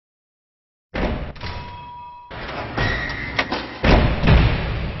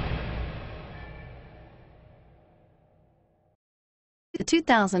The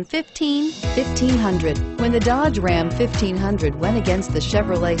 2015 1500. When the Dodge Ram 1500 went against the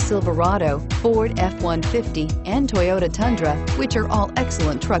Chevrolet Silverado, Ford F-150, and Toyota Tundra, which are all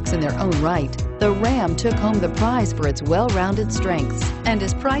excellent trucks in their own right, the Ram took home the prize for its well-rounded strengths and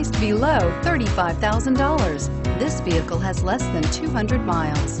is priced below $35,000. This vehicle has less than 200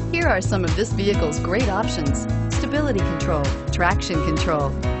 miles. Here are some of this vehicle's great options: stability control, traction control,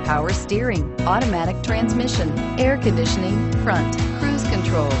 power steering, automatic transmission, air conditioning, front, cruise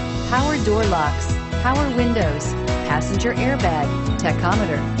control, power door locks, power windows, passenger airbag,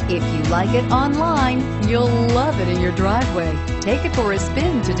 tachometer. If you like it online, you'll love it in your driveway. Take it for a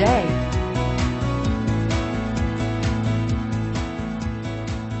spin today.